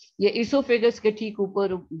है. ये इसोफेगस के ठीक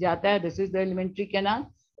ऊपर जाता है. This is the alimentary canal.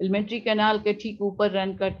 Alimentary canal के ठीक ऊपर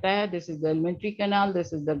रन करता है. This is the alimentary canal.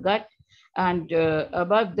 This is the gut, and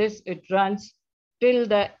above this it runs till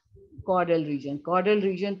the caudal reason. Caudal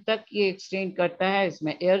reason तक ये एक्सटेंड करता है.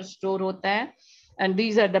 इसमें एयर स्टोर होता है. And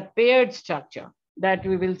these are the paired structure that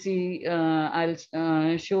we will see. I'll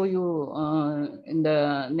show you in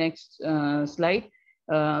the next slide.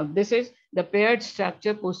 This is the paired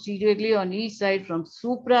structure posteriorly on each side from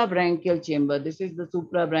suprabranchial chamber. This is the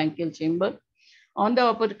suprabranchial chamber. On the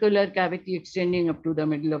opercular cavity extending up to the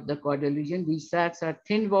middle of the caudal region, these sacs are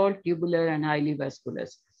thin-walled, tubular, and highly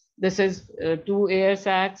vasculous. This is two air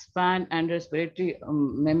sacs, fan, and respiratory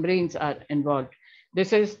membranes are involved.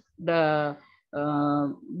 This is the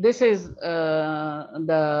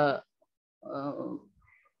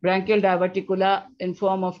branchial diverticula in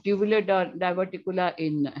form of tubular diverticula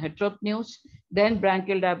in Heteropneus. Then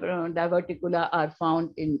branchial diverticula are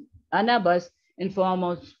found in Anabas in form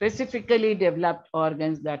of specifically developed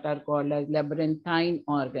organs that are called as labyrinthine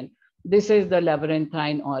organ. This is the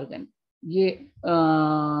labyrinthine organ. Ye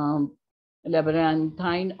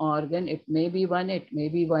labyrinthine organ, it may be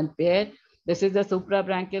one pair. This is the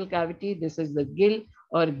suprabranchial cavity. This is the gill,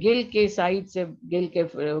 और गिल के side से, गिल के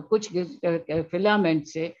कुछ Gill filament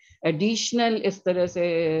से additional इस तरह से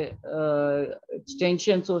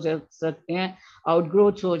extension हो सकते हैं,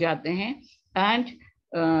 आउटग्रोथ्स हो जाते हैं. And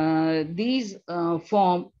these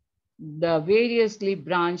form the variously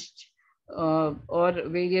branched or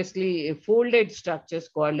variously folded structures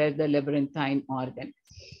called as the labyrinthine organ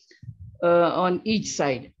on each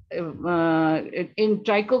side. In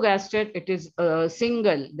trichogaster, it is a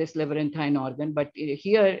single, this labyrinthine organ, but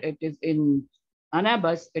here it is in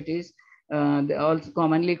Anabas, it is also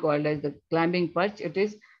commonly called as the climbing perch. It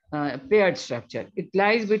is paired structure. It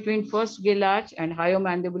lies between first gill arch and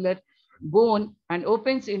hyomandibular bone and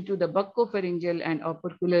opens into the buccopharyngeal and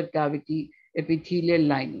opercular cavity epithelial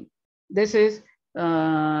lining. This is,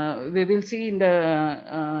 we will see in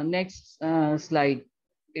the next slide.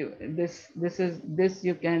 This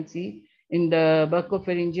you can see in the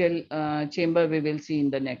buccopharyngeal chamber. We will see in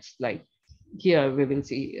the next slide. Here we will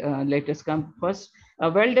see, let us come first.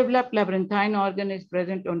 A well-developed labyrinthine organ is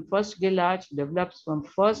present on first gill arch, develops from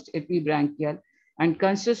first epibranchial and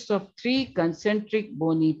consists of 3 concentric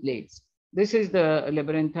bony plates. This is the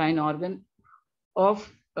labyrinthine organ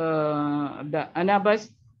of the Anabas.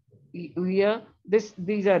 Here, this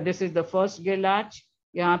is the first gill arch.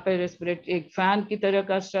 यहाँ पे respiratory एक fan की तरह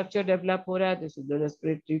का structure develop हो रहा है. This is the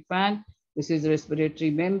respiratory fan. This is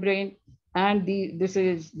respiratory membrane, and this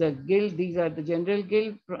is the gill. These are the general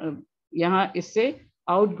gill. यहाँ इससे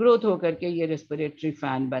outgrowth होकर के ये respiratory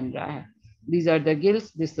fan बन रहा है. These are the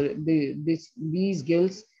gills. These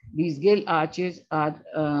gills, these gill arches are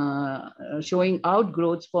showing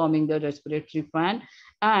outgrowths forming the respiratory fan,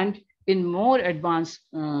 and in more advanced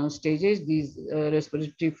stages, these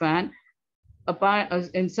respiratory fan,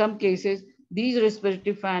 in some cases, these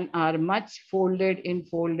respiratory fan are much folded in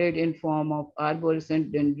form of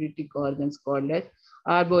arborescent dendritic organs called as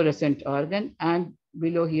arborescent organ, and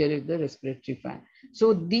below here is the respiratory fan.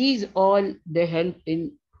 So these all, they help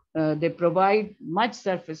in, they provide much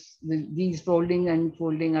surface. These folding and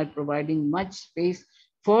folding are providing much space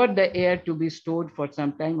for the air to be stored for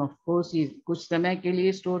some time. Of course, ये कुछ समय के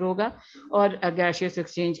लिए store होगा, और gaseous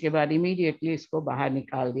exchange के बाद immediately इसको बाहर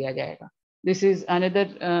निकाल दिया जाएगा. This is another,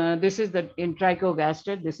 this is the in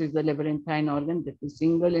trichogaster. This is the labyrinthine organ that is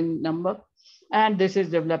single in number, and this is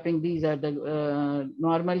developing. These are the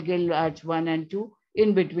normal gill arch 1 and 2.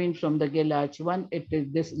 In between from the gill arch 1, it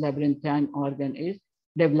is this labyrinthine organ is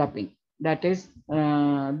developing. That is,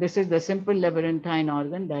 this is the simple labyrinthine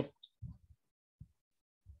organ that.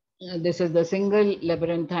 This is the single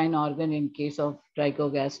labyrinthine organ in case of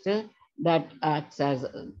trichogaster that acts as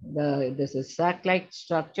this is sac-like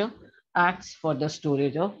structure, acts for the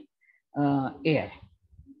storage of air.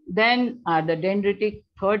 Then the dendritic,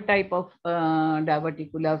 third type of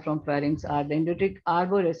diverticula from pharynx are dendritic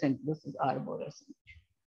arborescent. This is arborescent.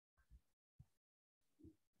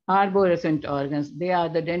 arborescent organs. They are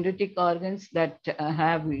the dendritic organs that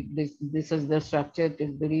have this. This is the structure. It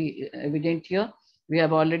is very evident here. We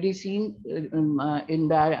have already seen in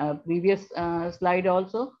the previous slide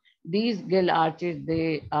also. These gill arches, they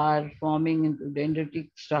are forming into dendritic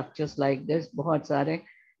structures like this. बहुत सारे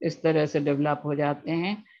इस तरह से develop हो जाते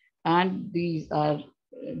हैं, and these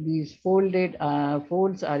folded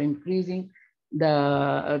folds are increasing. The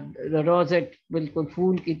rosette बिल्कुल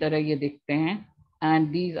फूल की तरह ये दिखते हैं,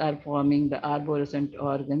 and these are forming the arborescent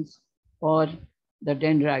organs or the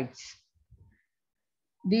dendrites.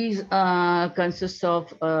 These consist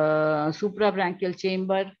of suprabranchial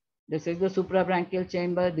chamber. This is the suprabranchial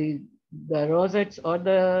chamber, the rosettes or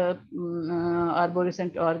the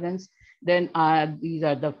arborescent organs. Then these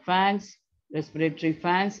are the fans, respiratory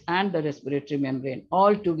fans, and the respiratory membrane.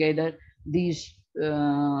 All together, these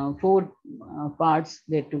four parts,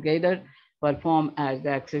 they together perform as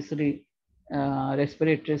the accessory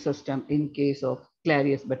respiratory system in case of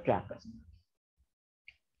Clarius batrachus.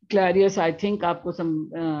 Clarius, I think आपको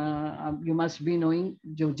you must be knowing,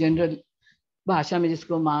 जो general भाषा में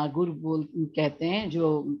जिसको मागुर कहते हैं,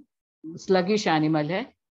 जो sluggish animal है.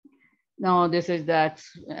 Now this is the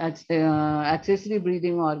accessory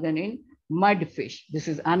breathing organ in mudfish. This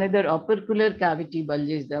is another opercular cavity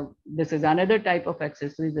bulges. This is another type of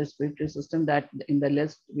accessory respiratory system that in the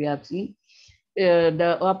list we have seen.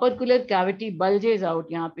 The opercular cavity bulges out.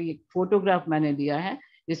 यहाँ पे एक photograph मैंने दिया है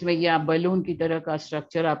जिसमें ये आप balloon की तरह का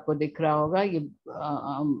स्ट्रक्चर आपको दिख रहा होगा. ये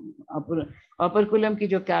ऑपरकुलम की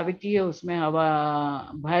जो कैविटी है उसमें हवा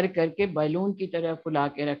भर करके बलून की तरह फुला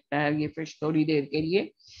के रखता है ये फिश थोड़ी देर के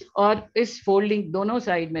लिए, और इस फोल्डिंग दोनों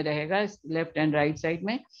साइड में रहेगा, लेफ्ट एंड राइट साइड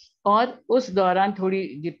में, और उस दौरान थोड़ी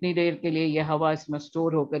जितनी देर के लिए ये हवा इसमें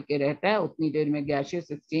स्टोर होकर के रहता है उतनी देर में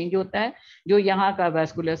गैसियस एक्सचेंज होता है. जो यहाँ का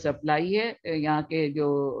वैस्कुलर सप्लाई है, यहाँ के जो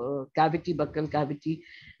कैविटी बक्कल कैविटी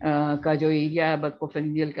का जो एरिया है,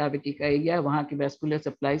 बक्कोफेरिंजियल कैविटी का एरिया है, वहाँ की वैस्कुलर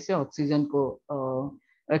सप्लाई से ऑक्सीजन को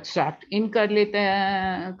एक्सट्रैक्ट इन कर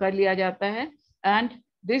लिया जाता है. And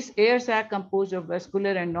this air sac composed of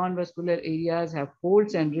vascular and non-vascular areas have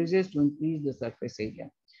folds and ridges to increase the surface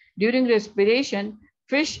area. During respiration,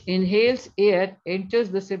 fish inhales air,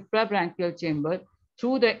 enters the suprabranchial chamber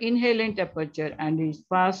through the inhalant aperture and is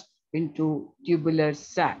passed into tubular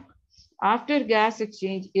sac. After gas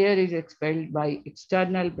exchange, air is expelled by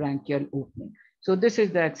external branchial opening. So this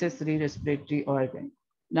is the accessory respiratory organ.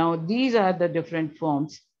 Now these are the different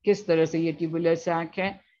forms. किस तरह से ये tubular sac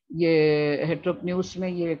है, ये हेट्रोपन्यूस में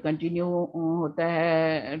ये continue होता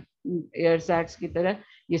है एयर सैक्स की तरह.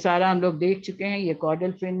 ये सारा हम लोग देख चुके हैं. ये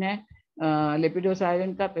कॉर्डल फिन है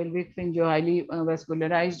लेपिडोसाइरन का, पेल्विक फिन जो हाईली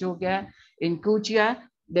वेस्कुलराइज्ड हो गया. इन कूचिया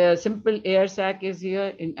the simple air sac is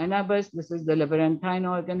here. In anabas, this is the labyrinthine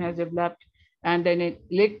organ has developed. And then in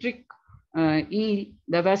electric eel,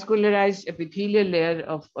 the vascularized epithelial layer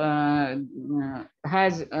of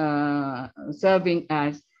has serving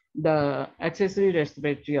as the accessory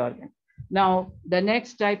respiratory organ. Now, the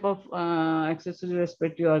next type of accessory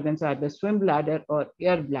respiratory organs are the swim bladder or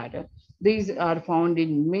air bladder. These are found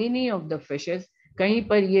in many of the fishes. कहीं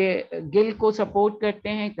पर ये गिल को support करते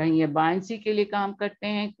हैं, कहीं ये buoyancy के लिए काम करते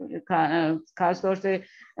हैं. खास तौर से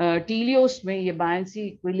टीलियोस में ये बायंसी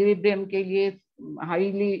इक्विलिब्रियम के लिए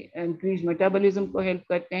हाईली इंक्रीज मेटाबॉलिज्म को हेल्प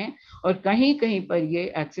करते हैं, और कहीं कहीं पर ये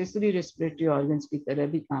एक्सेसरी रेस्पिरेटरी ऑर्गन्स की तरह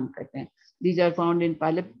भी काम करते हैं. These are found in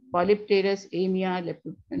Polypterus, Amia,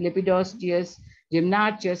 Lepidosteus,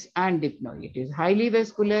 Gymnarchus, and Dipnoi. It is highly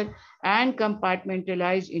vascular and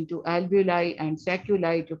compartmentalized into alveoli and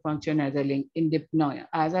saculi to function as a lung in Dipnoi,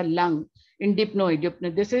 as a lung in Dipnoi.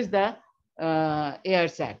 This is the air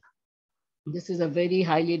sac. This is a very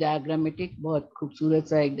highly diagrammatic, बहुत खूबसूरत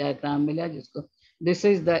सा एक diagram मिला जिसको. This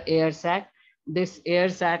is the air sac. This air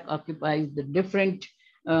sac occupies the different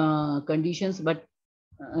conditions, but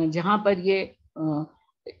जहाँ पर ये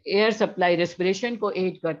air supply respiration को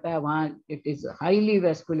एड करता है वहाँ it is highly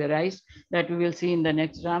vascularised, that we will see in the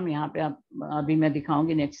next Ram. यहाँ पे आप अभी मैं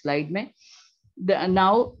दिखाऊंगी नेक्स्ट स्लाइड में.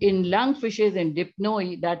 Now in lung fishes in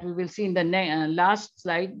Dipnoi, that we will see in the last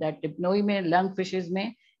slide, that Dipnoi में लंग फिशेज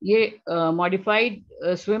में ये मॉडिफाइड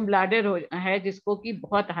स्विम ब्लैडर है जिसको कि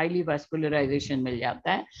बहुत हाईली वेस्कुलराइजेशन मिल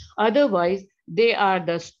जाता है. Otherwise they are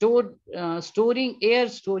the storing air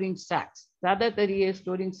storing सैक्स. ज्यादातर ये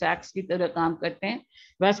स्टोरिंग सैक्स की तरह काम करते हैं.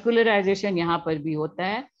 वेस्कुलराइजेशन यहाँ पर भी होता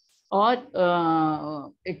है और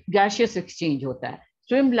गैसियस एक्सचेंज होता है.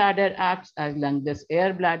 Swim bladder acts as lung. This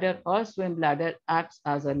air bladder और swim bladder acts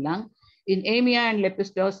as a lung. In Amia and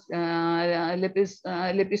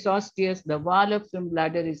Lepisosteus, the wall of swim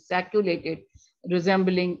bladder is sacculated,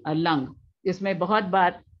 resembling a lung. इसमें बहुत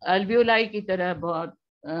बार alveoli की तरह बहुत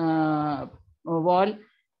wall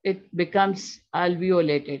it becomes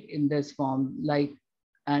alveolated in this form, like,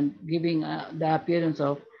 and giving the appearance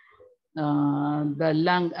of the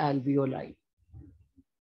lung alveoli.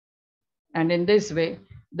 And in this way,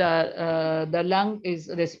 the lung is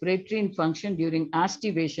respiratory in function during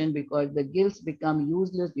aestivation because the gills become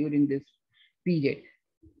useless during this period.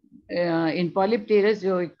 इन पॉलिप्टेरस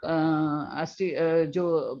जो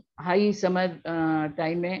high summer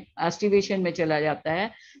time में aestivation में चला जाता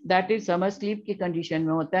है, that is summer sleep की condition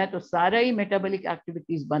में होता है, तो सारा ही मेटाबॉलिक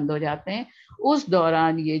एक्टिविटीज बंद हो जाते हैं। उस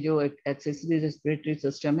दौरान ये जो एक्सेसरी रेस्पिरेटरी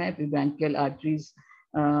सिस्टम है, एपिब्रैंकियल arteries,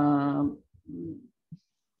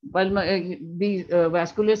 these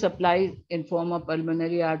vascular supplies in form of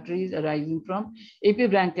pulmonary arteries arising from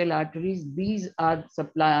epibranchial arteries, these are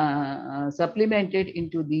supplemented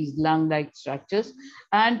into these lung-like structures,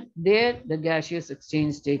 and there the gaseous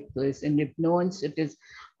exchange takes place. In dipnoans, it is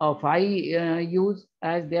of high use,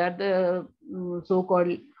 as they are the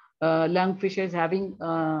so-called lung fishes, having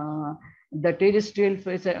the terrestrial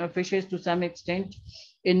fishes to some extent.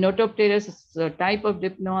 In Notopterus, a type of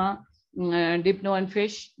dipnoan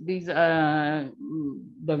fish, these the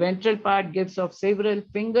ventral part gives off several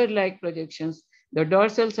finger-like projections. The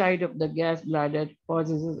dorsal side of the gas bladder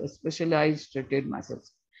possesses specialized striated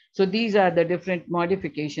muscles. So these are the different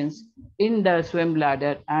modifications in the swim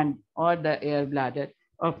bladder and or the air bladder.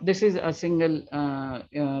 This is a single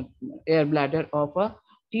air bladder of a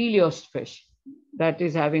teleost fish that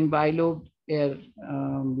is having bilobed air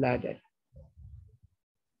bladder.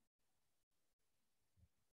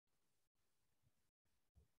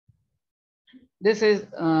 This is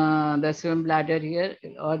the swim bladder here,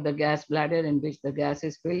 or the gas bladder, in which the gas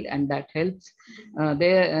is filled, and that helps.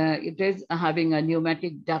 It is having a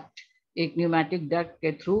pneumatic duct. एक pneumatic duct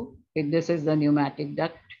के through, this is the pneumatic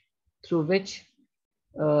duct through which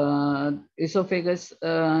esophagus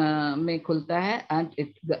में खुलता है, and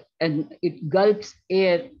it gulps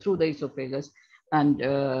air through the esophagus and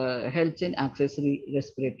helps in accessory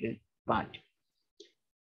respiratory part.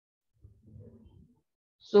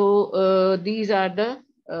 So these are this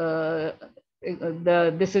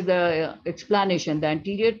is the explanation. The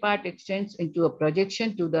anterior part extends into a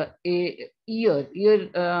projection to the ear.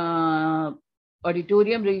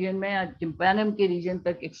 Auditorium region में tympanum के region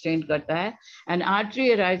तक extend करता है. An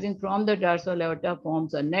artery arising from the dorsal aorta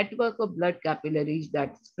forms a network of blood capillaries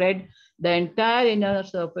that spread the entire inner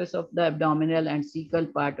surface of the abdominal and cecal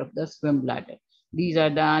part of the swim bladder. These are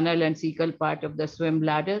the anal and cecal part of the swim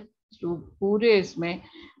bladder. तो पूरे इसमें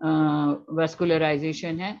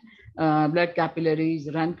vascularization है, blood capillaries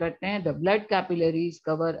run करते हैं. The blood capillaries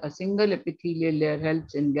cover a single epithelial layer,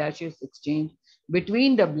 helps in gaseous exchange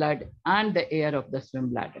between the blood and the air of the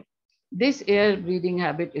swim bladder. This air breathing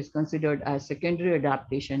habit is considered as secondary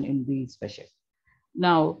adaptation in these fishes.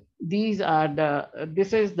 Now, these are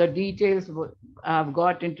this is the details I've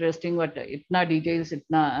got interesting, but इतना details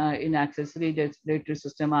इतना in accessory respiratory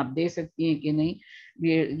system आप दे सकती हैं कि नहीं.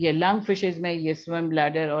 ये lung fishes में ये swim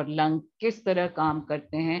bladder और lung किस तरह काम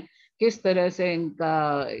करते हैं, किस तरह से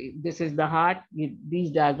इनका, this is the heart,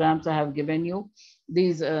 these diagrams I have given you.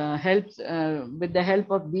 These helps, with the help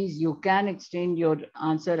of these you can extend your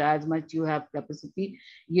answer as much you have capacity.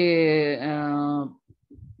 ये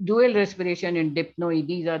dual respiration in dipnoi,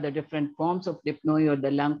 these are the different forms of dipnoi or the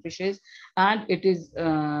lung fishes, and it is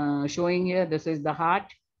showing here, this is the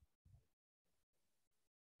heart,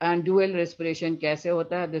 and dual respiration कैसे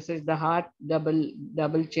होता है. This is the heart,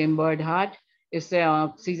 double chambered heart. इससे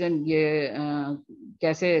oxygen ये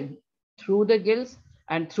कैसे through the gills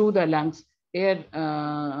and through the lungs air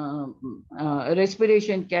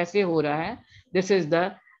respiration कैसे हो रहा है. This is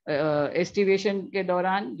the estivation के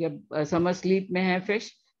दौरान जब summer sleep में है fish,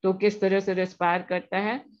 तो किस तरह से रेस्पायर करता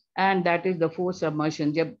है, and that is the force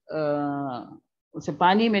सबमर्शन. जब उसे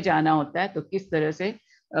पानी में जाना होता है तो किस तरह से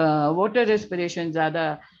वाटर रेस्पिरेशन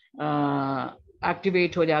ज्यादा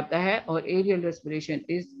एक्टिवेट हो जाता है और aerial respiration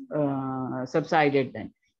is subsided then.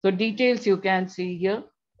 So details you can see here,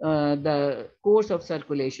 the course of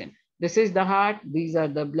circulation. This is the heart, these are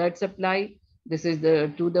the blood supply, this is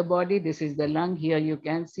to the body, this is the lung. Here you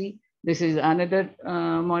can see this is another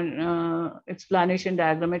explanation,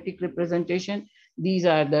 diagrammatic representation. These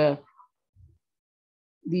are the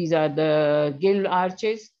gill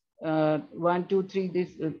arches, 1, 2, 3. This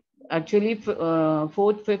actually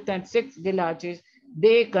 4th, 5th, and 6th gill arches.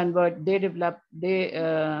 They convert, they develop, they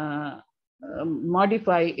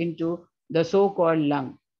modify into the so-called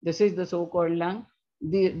lung. This is the so-called lung.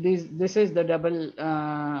 This is the double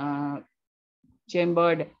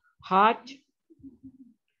chambered heart,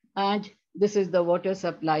 and this is the water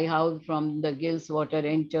supply, how from the gills water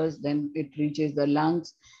enters, then it reaches the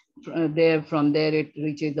lungs. From there it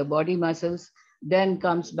reaches the body muscles, then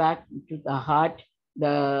comes back to the heart.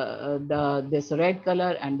 The this red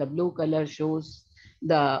color and the blue color shows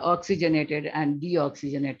the oxygenated and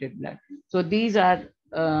deoxygenated blood. So these are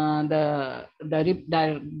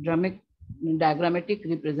diagrammatic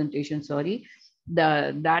representation. Sorry,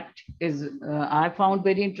 that is I found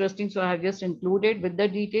very interesting. So I have just included with the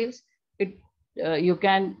details. It you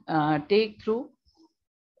can take through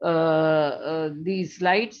these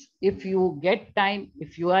slides if you get time,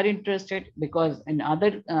 if you are interested, because in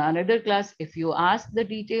another class, if you ask the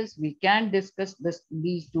details, we can discuss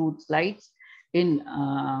these two slides in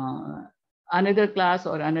another class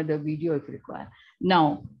or another video if required.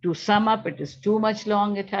 Now, to sum up, it is too much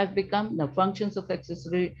long. It has become the functions of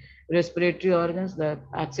accessory respiratory organs. The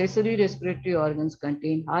accessory respiratory organs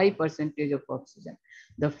contain high percentage of oxygen.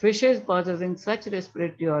 The fishes possessing such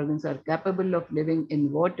respiratory organs are capable of living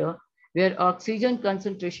in water where oxygen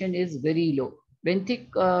concentration is very low.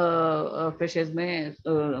 Benthic fishes में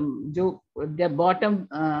जो the bottom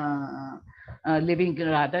living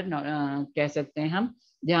rather कह सकते हैं हम,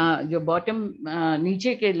 जहाँ जो bottom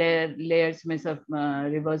नीचे के लेयर्स में सब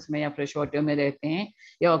रिवर्स में या फ्रेश वाटर में रहते हैं,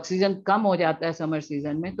 या ऑक्सीजन कम हो जाता है समर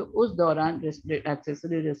सीजन में, तो उस दौरान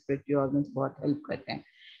एक्सेसरी रेस्पिरेटरी ऑर्गन्स बहुत हेल्प करते हैं.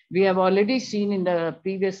 We have already seen in the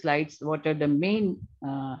previous slides what are the main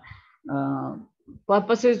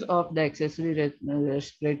purposes of the accessory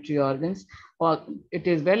respiratory organs. और it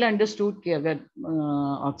is well understood कि अगर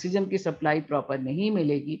ऑक्सीजन की सप्लाई प्रॉपर नहीं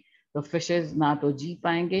मिलेगी तो फिशेज ना तो जी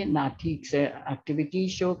पाएंगे, ना ठीक से एक्टिविटी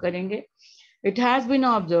शो करेंगे. It has been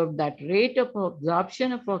observed that rate of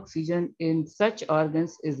absorption of oxygen in such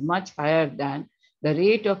organs is much higher than the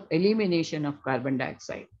rate of elimination of carbon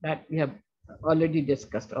dioxide that we have already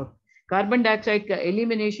discussed. Of carbon dioxide का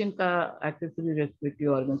elimination का accessory respiratory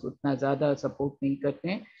organs उतना ज्यादा support नहीं करते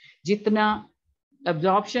हैं जितना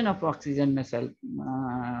absorption of oxygen में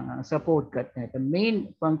support करते हैं. The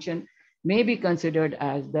main function may be considered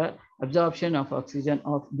as the absorption of oxygen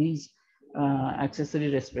of these accessory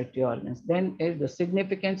respiratory organs. Then is the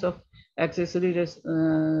significance of accessory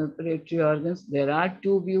respiratory organs. There are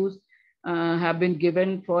two views have been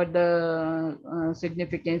given for the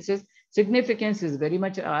significances. Significance is very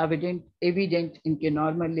much evident इनके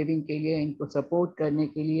normal living के लिए, इनको support करने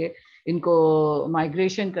के लिए, इनको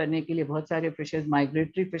migration करने के लिए. बहुत सारे fishes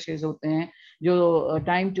migratory fishes होते हैं जो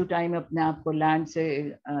time to time अपने आप को land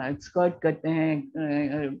से excursion करते हैं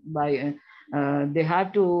by they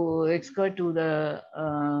have to excursion to the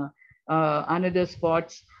another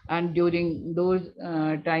spots, and during those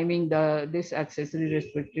timing this accessory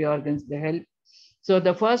respiratory organs they help. So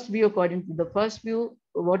the first view, according to the first view,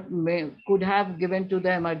 what could have given to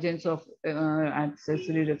the emergence of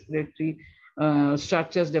accessory respiratory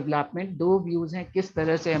structures development. दो views हैं किस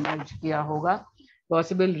तरह से emerge किया होगा.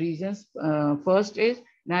 Possible reasons. First is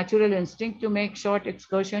natural instinct to make short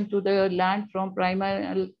excursion to the land from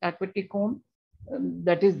primal aquatic home.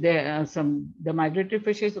 That is the migratory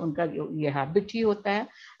fishes, उनका ये habit ही होता है.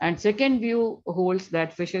 And second view holds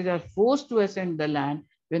that fishes are forced to ascend the land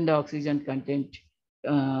when the oxygen content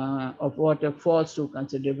of water falls to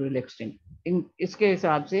considerable extent. इसके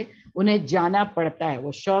हिसाब से उन्हें जाना पड़ता है,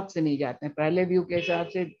 वो शौक से नहीं जाते हैं. पहले व्यू के हिसाब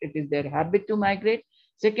से it is their habit to migrate.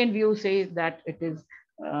 Second view says that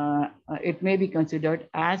it may be considered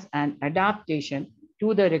as an adaptation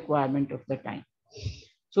to the requirement of the time.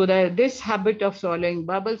 So this habit of swallowing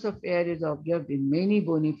bubbles of air is observed in many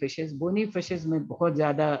bony fishes. Bony fishes में बहुत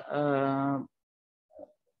ज़्यादा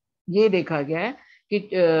ये देखा गया है कि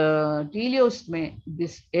teleost में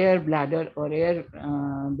this air bladder or air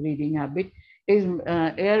breathing habit is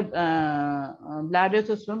air bladders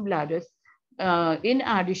or swim bladders in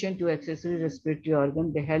addition to accessory respiratory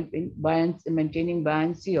organ, they help in maintaining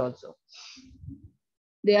buoyancy also.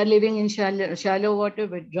 They are living in shallow water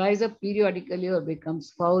which dries up periodically or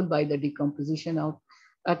becomes foul by the decomposition of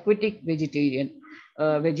aquatic vegetation.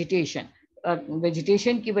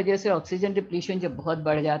 Vegetation की वजह से oxygen depletion जब बहुत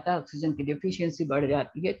बढ़ जाता है, oxygen की deficiency बढ़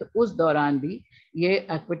जाती है, तो उस दौरान भी ये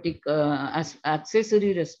एक्वेटिक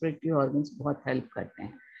एक्सेसरी रेस्पिरेटरी ऑर्गन्स बहुत हेल्प करते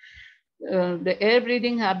हैं. The air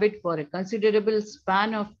breathing habit for a considerable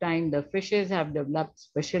span of time, the fishes have developed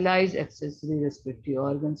specialized accessory respiratory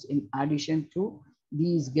organs in addition to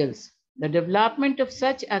these gills. The development of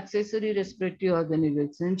such accessory respiratory organ is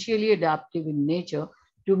essentially adaptive in nature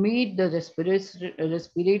to meet the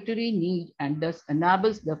respiratory need and thus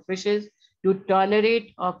enables the fishes to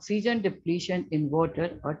tolerate oxygen depletion in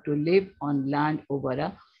water or to live on land over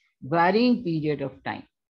a varying period of time.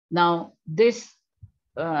 Now, this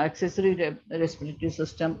accessory respiratory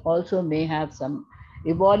system also may have some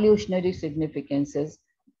evolutionary significances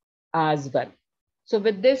as well. So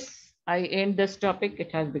with this, I end this topic.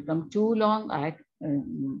 It has become too long. I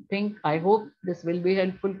hope this will be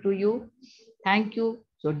helpful to you. Thank you.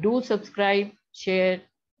 So do subscribe, share,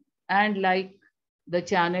 and like the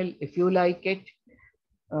channel if you like it.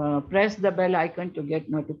 Press the bell icon to get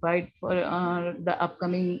notified for the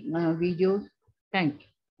upcoming videos. Thank you.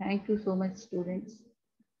 Thank you so much, students.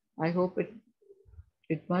 I hope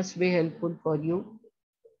it must be helpful for you.